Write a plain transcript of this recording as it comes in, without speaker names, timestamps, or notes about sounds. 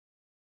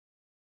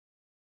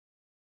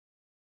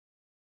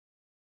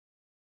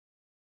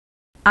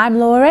I'm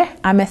Laura.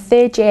 I'm a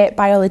third year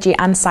biology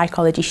and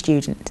psychology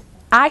student.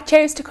 I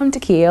chose to come to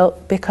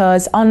Keele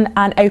because on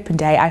an open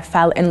day I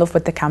fell in love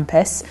with the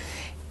campus.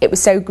 It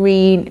was so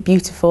green,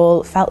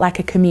 beautiful, felt like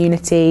a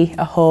community,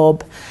 a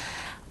hub.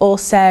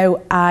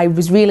 Also, I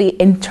was really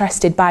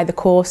interested by the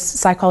course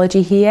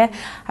psychology here.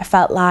 I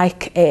felt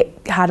like it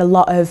had a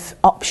lot of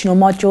optional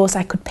modules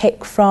I could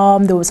pick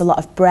from. There was a lot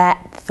of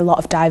breadth, a lot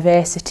of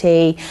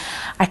diversity.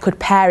 I could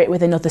pair it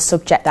with another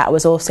subject that I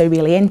was also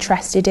really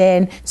interested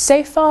in.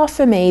 So far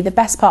for me, the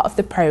best part of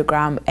the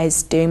programme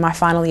is doing my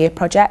final year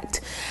project.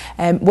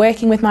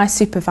 Working with my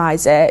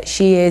supervisor,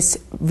 she is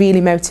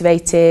really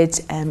motivated,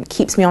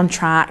 keeps me on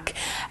track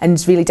and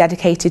is really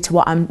dedicated to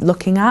what I'm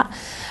looking at.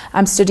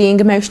 I'm studying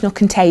emotional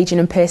contagion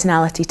and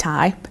personality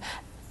type,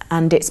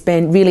 and it's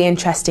been really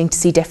interesting to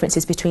see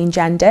differences between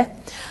gender.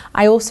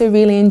 I also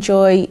really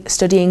enjoy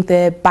studying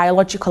the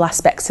biological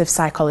aspects of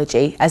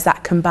psychology, as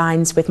that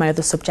combines with my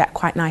other subject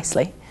quite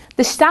nicely.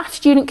 The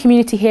staff-student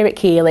community here at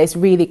Keele is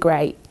really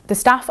great. The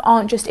staff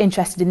aren't just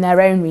interested in their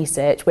own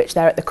research, which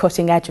they're at the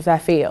cutting edge of their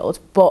field,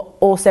 but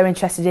also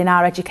interested in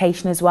our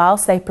education as well.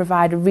 So they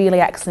provide a really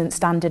excellent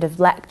standard of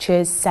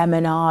lectures,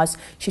 seminars,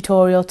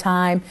 tutorial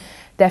time.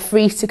 They're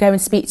free to go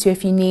and speak to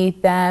if you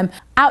need them.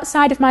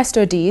 Outside of my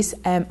studies,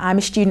 I'm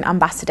a student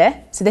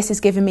ambassador, so this has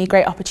given me a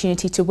great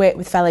opportunity to work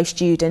with fellow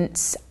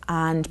students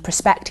and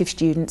prospective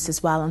students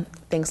as well on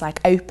things like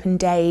open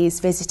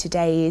days, visitor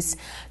days,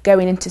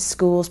 going into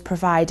schools,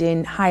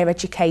 providing higher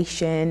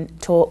education,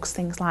 talks,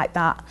 things like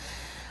that.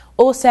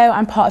 Also,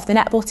 I'm part of the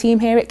netball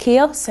team here at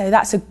Keele, so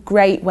that's a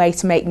great way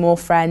to make more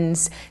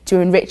friends, to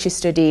enrich your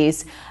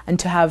studies and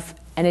to have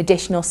an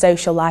additional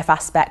social life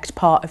aspect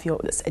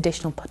that's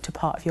additional to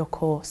part of your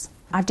course.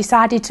 I've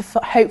decided to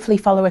hopefully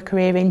follow a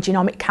career in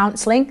genomic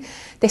counselling.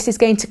 This is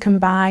going to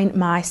combine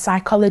my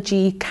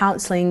psychology,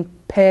 counselling,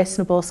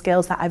 personable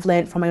skills that I've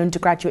learnt from my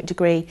undergraduate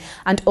degree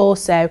and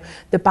also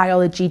the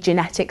biology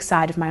genetics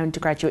side of my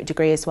undergraduate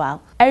degree as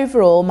well.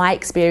 Overall, my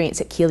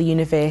experience at Keele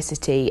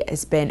University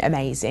has been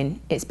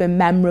amazing. It's been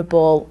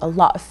memorable, a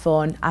lot of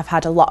fun. I've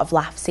had a lot of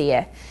laughs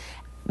here.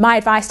 My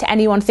advice to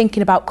anyone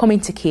thinking about coming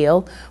to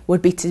Keele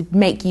would be to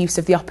make use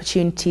of the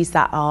opportunities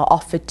that are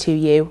offered to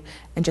you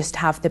and just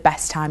have the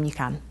best time you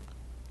can.